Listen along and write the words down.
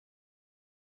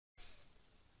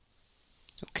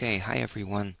Okay, hi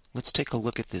everyone. Let's take a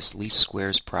look at this least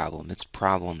squares problem. It's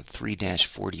problem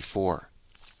 3-44.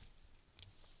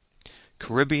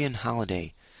 Caribbean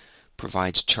Holiday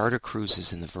provides charter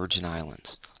cruises in the Virgin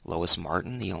Islands. Lois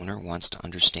Martin, the owner, wants to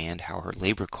understand how her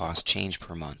labor costs change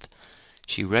per month.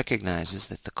 She recognizes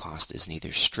that the cost is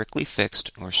neither strictly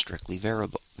fixed nor strictly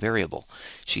variable.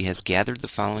 She has gathered the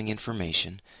following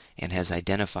information and has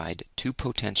identified two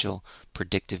potential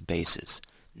predictive bases: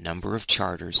 number of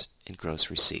charters and gross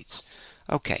receipts.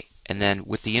 Okay, and then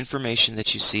with the information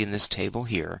that you see in this table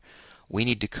here, we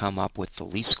need to come up with the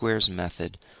least squares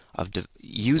method.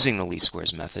 Using the least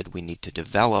squares method, we need to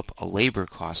develop a labor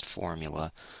cost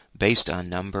formula based on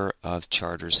number of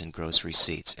charters and gross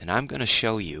receipts. And I'm going to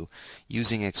show you,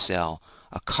 using Excel,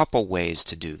 a couple ways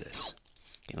to do this.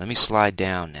 Okay, let me slide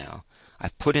down now.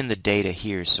 I've put in the data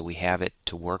here so we have it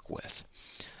to work with.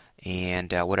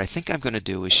 And what I think I'm going to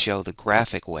do is show the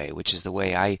graphic way, which is the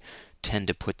way I tend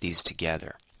to put these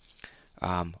together.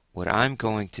 What I'm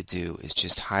going to do is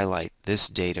just highlight this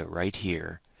data right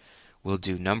here. We'll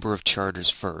do number of charters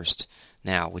first.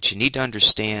 Now, what you need to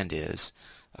understand is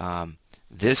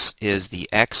this is the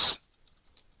X,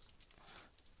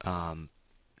 the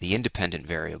independent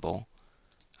variable,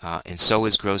 and so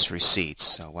is gross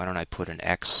receipts. So why don't I put an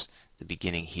X at the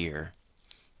beginning here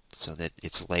so that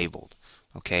it's labeled.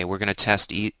 Okay, we're going to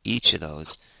test each of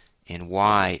those, and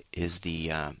Y is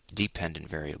the dependent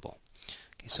variable.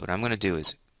 Okay, so what I'm going to do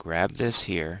is grab this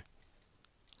here,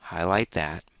 highlight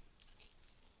that,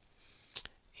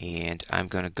 and I'm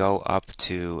going to go up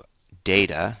to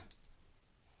Data.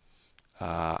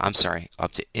 Up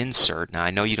to Insert. Now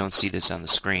I know you don't see this on the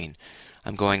screen.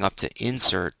 I'm going up to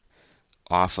Insert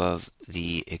off of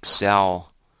the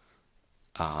Excel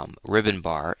ribbon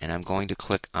bar, and I'm going to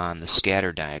click on the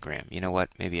scatter diagram. You know what?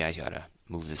 Maybe I ought to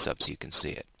move this up so you can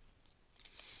see it.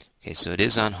 Okay, so it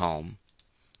is on Home,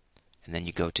 and then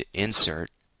you go to Insert,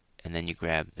 and then you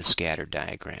grab the scatter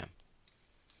diagram.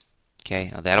 Okay,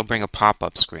 now that'll bring a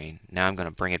pop-up screen. Now I'm going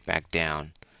to bring it back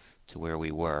down to where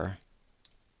we were.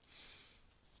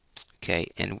 Okay,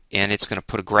 and it's going to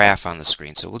put a graph on the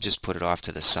screen, so we'll just put it off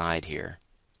to the side here.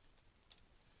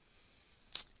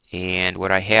 And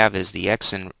what I have is the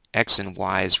X and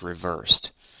Y's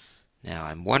reversed. Now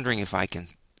I'm wondering if I can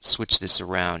switch this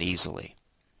around easily.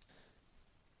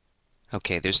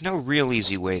 Okay, there's no real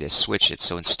easy way to switch it,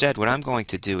 so instead what I'm going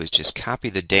to do is just copy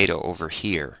the data over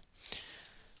here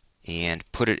and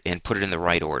put it in the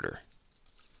right order.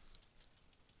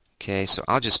 Okay, so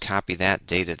I'll just copy that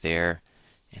data there,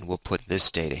 and we'll put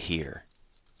this data here.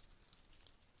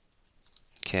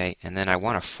 Okay, and then I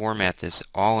want to format this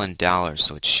all in dollars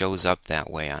so it shows up that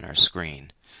way on our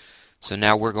screen. So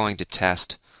now we're going to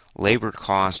test labor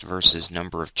cost versus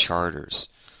number of charters.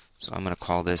 So I'm going to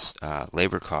call this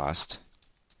labor cost.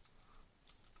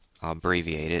 I'll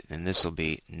abbreviate it, and this will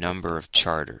be number of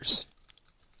charters.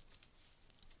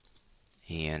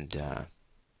 And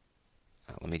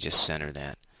let me just center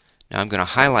that. Now I'm going to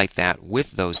highlight that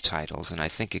with those titles, and I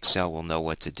think Excel will know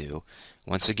what to do.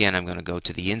 Once again, I'm going to go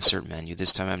to the Insert menu.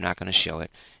 This time I'm not going to show it,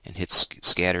 and hit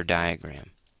Scatter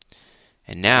Diagram.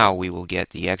 And now we will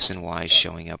get the X and Y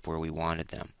showing up where we wanted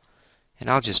them. And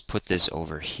I'll just put this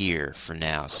over here for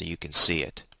now so you can see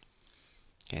it.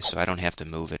 Okay, so I don't have to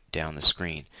move it down the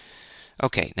screen.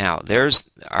 Okay, now there's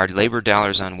our labor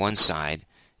dollars on one side,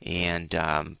 and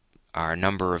our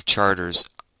number of charters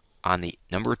on the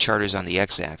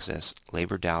x-axis,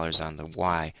 labor dollars on the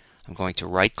y. I'm going to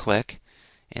right-click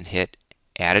and hit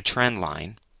Add a Trend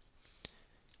Line,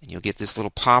 and you'll get this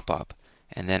little pop-up,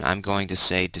 and then I'm going to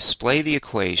say Display the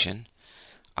equation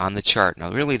on the chart.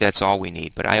 Now really that's all we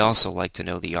need, but I also like to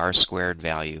know the R-squared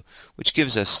value, which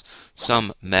gives us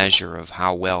some measure of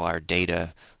how well our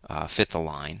data fit the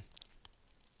line.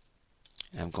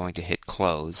 And I'm going to hit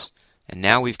Close, and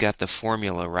now we've got the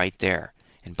formula right there.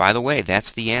 And by the way,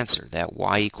 that's the answer. That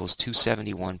y equals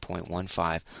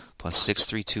 271.15 plus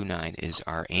 6329 is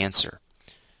our answer.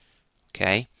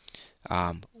 Okay?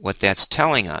 What that's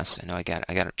telling us, I know I got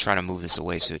to try to move this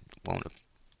away so it won't.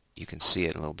 You can see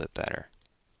it a little bit better.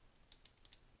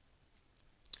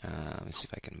 Let me see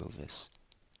if I can move this.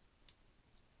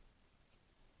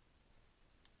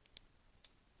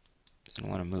 Doesn't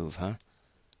want to move, huh?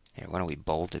 Here, why don't we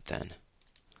bold it then?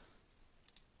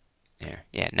 There.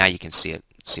 Yeah, now you can see it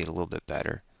a little bit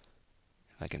better.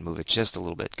 If I can move it just a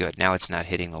little bit. Good. Now it's not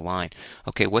hitting the line.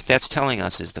 Okay, what that's telling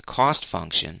us is the cost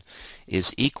function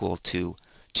is equal to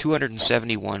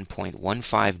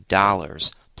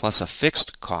 $271.15 plus a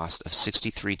fixed cost of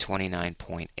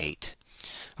 $63.29.8.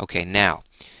 Okay, now,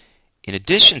 in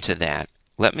addition to that,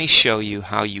 let me show you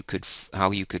how you could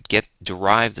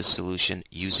derive the solution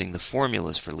using the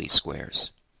formulas for least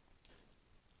squares.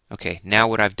 Okay, now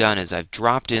what I've done is I've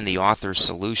dropped in the author's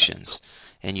solutions,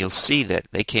 and you'll see that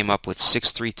they came up with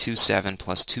 6327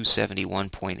 plus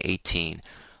 271.18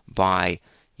 by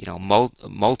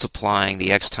multiplying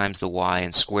the x times the y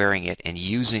and squaring it and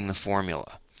using the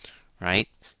formula, right?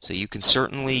 So you can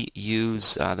certainly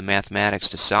use the mathematics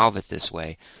to solve it this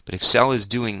way, but Excel is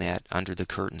doing that under the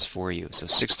curtains for you. So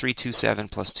 6327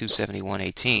 plus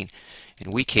 271.18,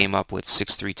 and we came up with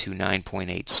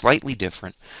 6329.8, slightly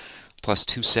different, plus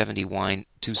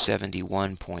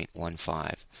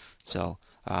 271.15. So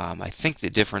I think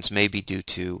the difference may be due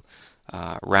to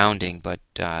rounding, but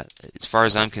as far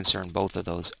as I'm concerned, both of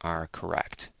those are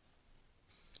correct.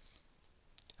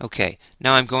 Okay,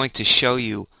 now I'm going to show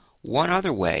you one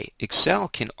other way. Excel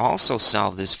can also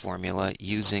solve this formula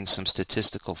using some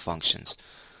statistical functions.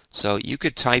 So you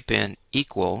could type in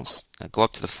equals, go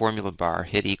up to the formula bar,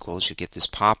 hit equals, you get this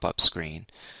pop-up screen.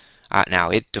 Now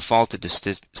it defaulted to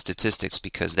statistics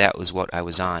because that was what I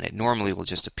was on. It normally will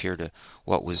just appear to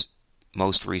what was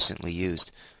most recently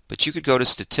used. But you could go to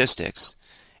statistics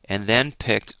and then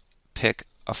pick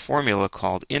a formula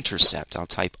called intercept. I'll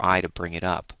type I to bring it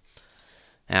up.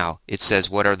 Now it says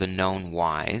what are the known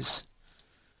y's,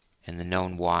 and the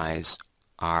known y's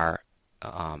are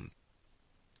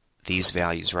these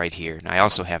values right here. And I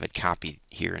also have it copied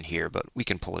here and here, but we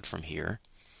can pull it from here.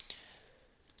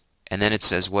 And then it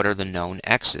says what are the known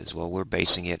x's. Well, we're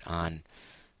basing it on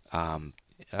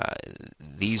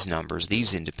these numbers,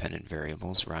 these independent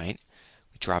variables, right?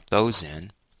 We drop those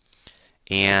in,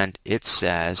 and it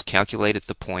says calculate at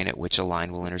the point at which a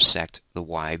line will intersect the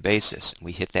y basis.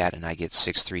 We hit that and I get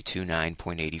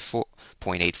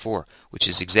 6329.84, which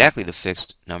is exactly the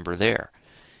fixed number there.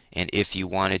 And if you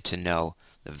wanted to know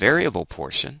the variable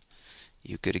portion,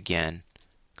 you could again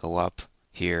go up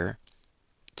here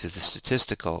to the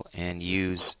statistical and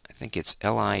use, I think it's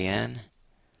LIN.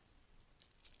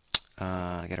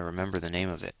 I got to remember the name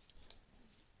of it.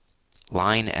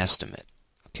 Line estimate.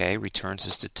 Okay, returns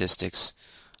the statistics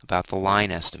about the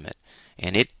line estimate.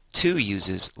 And it too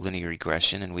uses linear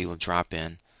regression, and we will drop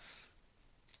in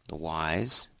the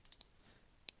y's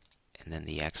and then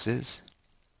the x's.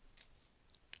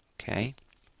 Okay.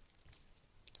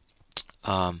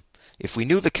 If we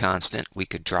knew the constant, we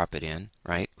could drop it in,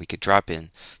 right? We could drop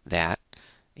in that,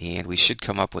 and we should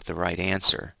come up with the right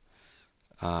answer,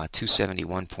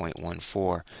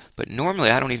 271.14. But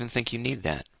normally, I don't even think you need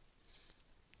that.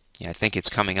 Yeah, I think it's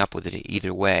coming up with it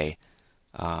either way.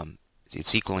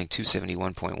 It's equaling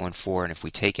 271.14, and if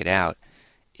we take it out,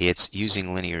 it's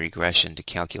using linear regression to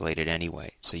calculate it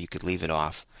anyway. So you could leave it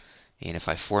off. And if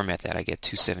I format that, I get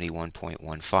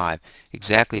 271.15,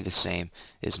 exactly the same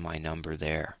as my number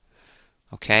there.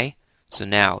 Okay? So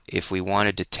now, if we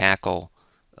wanted to tackle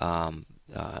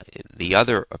the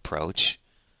other approach,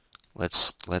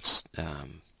 let's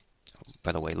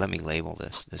by the way, let me label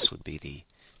this. This would be the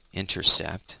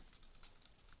intercept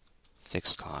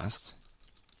fixed cost,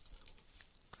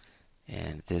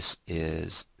 and this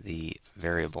is the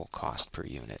variable cost per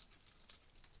unit.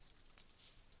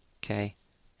 Okay?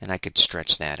 And I could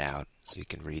stretch that out so you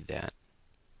can read that.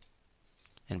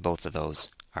 And both of those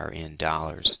are in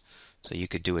dollars. So you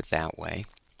could do it that way.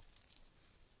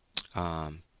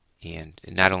 And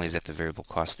not only is that the variable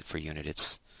cost per unit,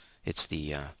 it's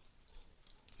the, let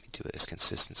me do this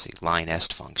consistency, line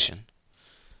est function,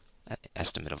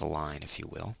 estimate of a line, if you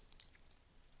will.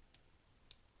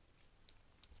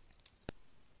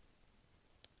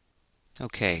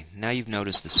 Okay, now you've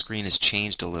noticed the screen has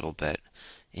changed a little bit,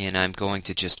 and I'm going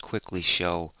to just quickly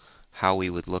show how we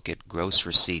would look at gross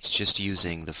receipts just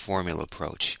using the formula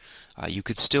approach. You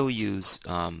could still use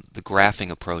the graphing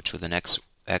approach with an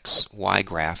XY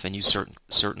graph, and you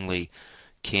certainly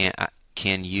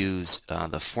can use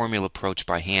the formula approach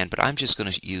by hand, but I'm just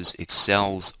going to use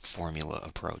Excel's formula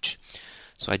approach.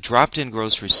 So I dropped in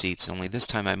gross receipts, only this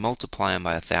time I multiply them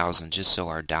by 1,000 just so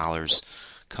our dollars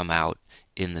come out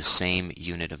in the same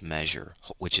unit of measure,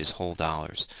 which is whole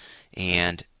dollars.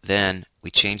 And then we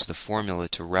change the formula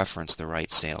to reference the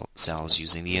right cells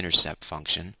using the intercept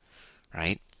function,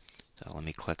 right? So let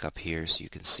me click up here so you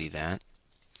can see that.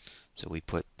 So we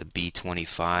put the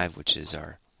B25, which is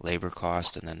our labor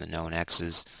cost, and then the known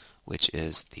X's, which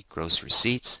is the gross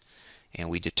receipts, and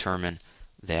we determine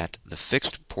that the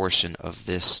fixed portion of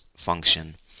this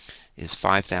function is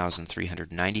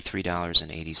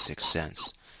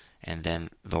 $5,393.86. And then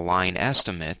the line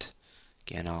estimate,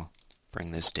 again I'll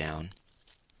bring this down,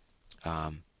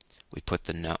 we put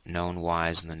the known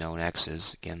y's and the known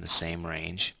x's, again the same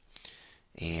range,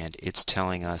 and it's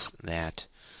telling us that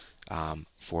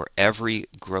For every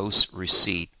gross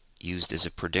receipt used as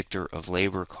a predictor of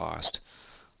labor cost,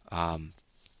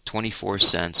 24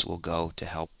 cents will go to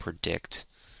help predict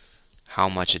how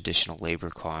much additional labor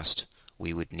cost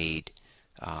we would need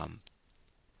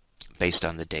based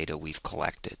on the data we've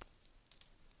collected.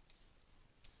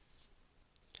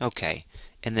 Okay,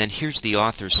 and then here's the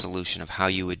author's solution of how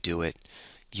you would do it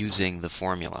using the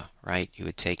formula, right? You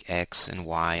would take x and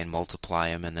y and multiply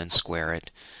them and then square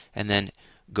it, and then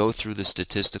go through the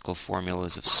statistical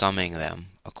formulas of summing them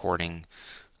according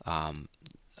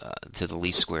to the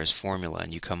least squares formula,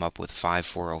 and you come up with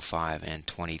 5,405 and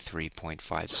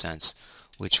 23.5 cents,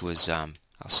 which was, I'll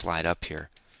slide up here,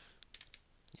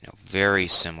 very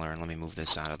similar, and let me move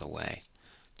this out of the way,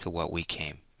 to what we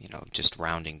came, just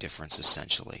rounding difference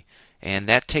essentially. And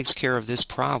that takes care of this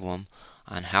problem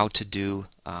on how to do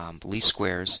least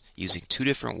squares using two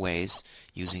different ways,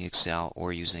 using Excel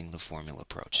or using the formula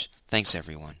approach. Thanks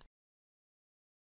everyone.